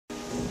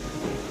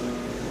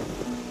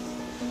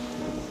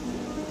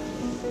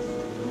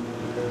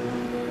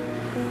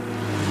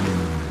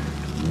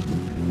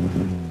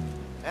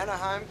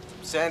Anaheim,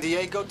 San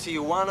Diego,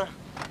 Tijuana,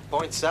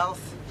 Point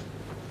South.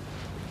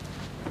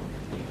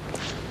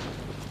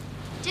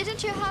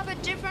 Didn't you have a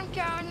different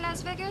car in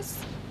Las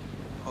Vegas?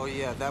 Oh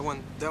yeah, that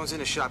one's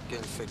in a shop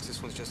getting fixed. This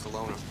one's just a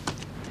loaner.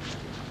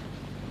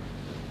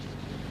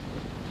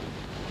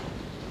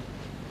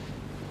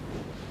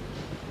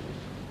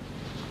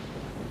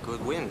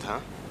 Good wind, huh?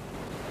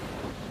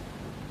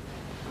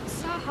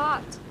 So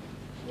hot.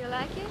 You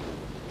like it?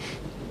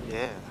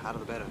 Yeah, hotter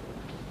the better.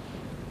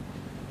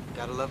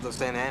 Gotta love those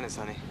Santa Anas,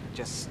 honey.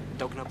 Just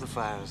stoking up the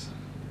fires.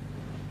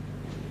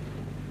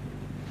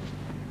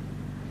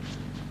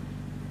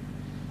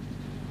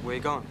 Where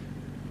you going?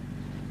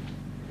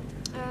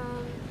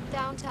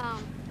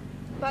 Downtown.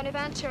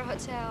 Bonaventure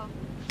Hotel.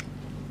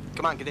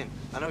 Come on, get in.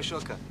 I know a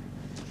shortcut.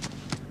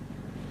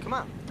 Come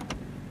on.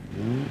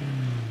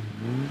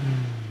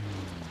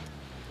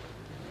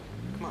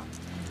 Come on.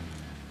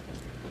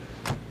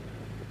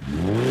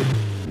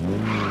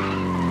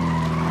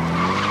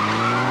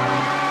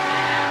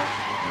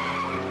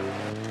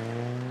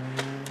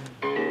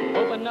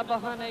 Open up,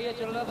 honey, it's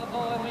your lover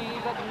boy, me,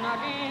 but you're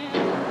knocking.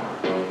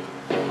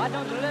 Why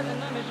don't you listen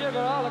to me, sugar?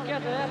 All I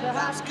get at the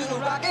high school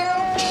rockin'.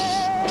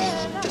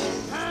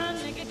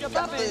 Honey, get your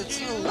bumpin'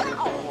 shoes.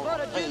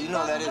 Hey, you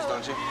know that is,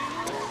 don't you?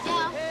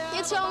 Yeah,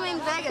 you told me in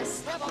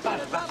Vegas.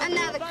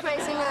 Another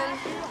crazy man.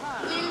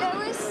 Lee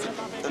Lewis?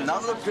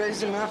 Another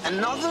crazy man?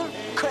 Another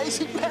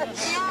crazy man?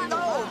 Yeah.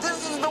 No,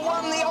 this is the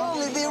one, the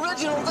only, the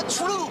original, the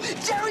true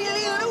Jerry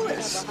Lee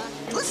Lewis.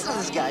 Listen to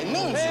this guy, he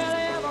means it.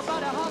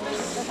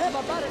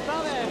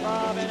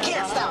 He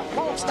can't stop,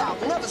 won't stop,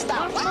 never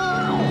stop.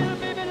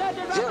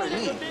 Jerry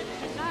Lee,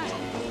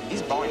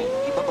 he's boining.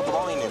 He's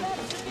boining.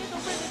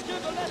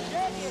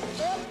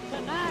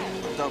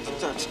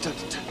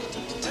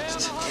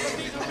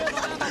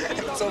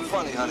 It's so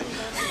funny, honey.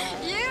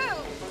 You!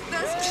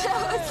 Those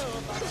clothes!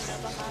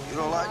 You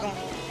don't like them?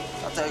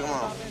 I'll take them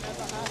off.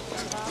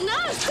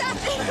 No, stop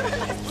it!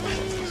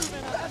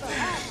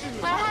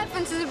 What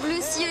happened to the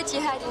blue suit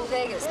you had in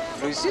Vegas?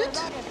 Blue suit?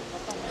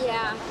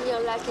 Yeah,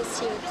 your lucky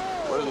suit.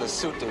 Wasn't the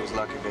suit that was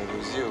lucky, baby. It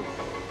was you.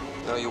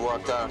 No, you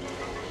walked out.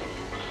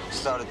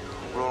 Started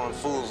rolling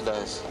fool's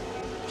dice.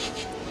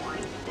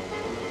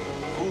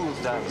 Fool's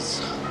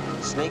dice.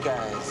 Snake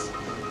eyes.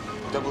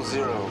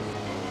 00.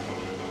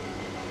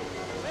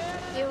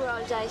 You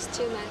roll dice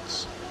too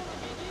much.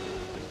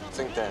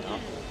 Think that, huh?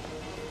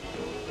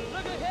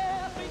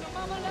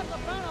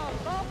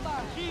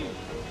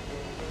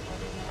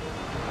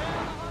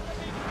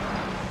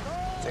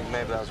 Think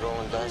maybe I was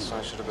rolling dice, so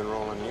I should have been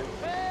rolling you.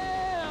 I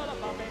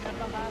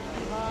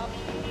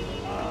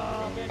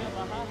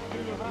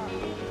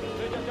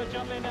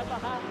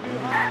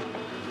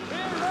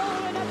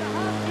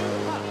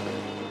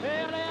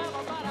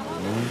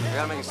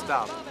gotta make a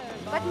stop.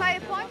 But my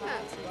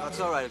appointment. Oh, it's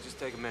all right. It'll just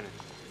take a minute.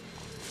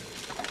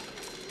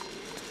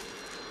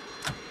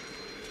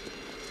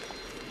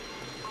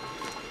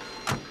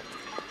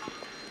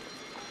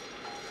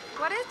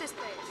 What is this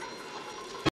place?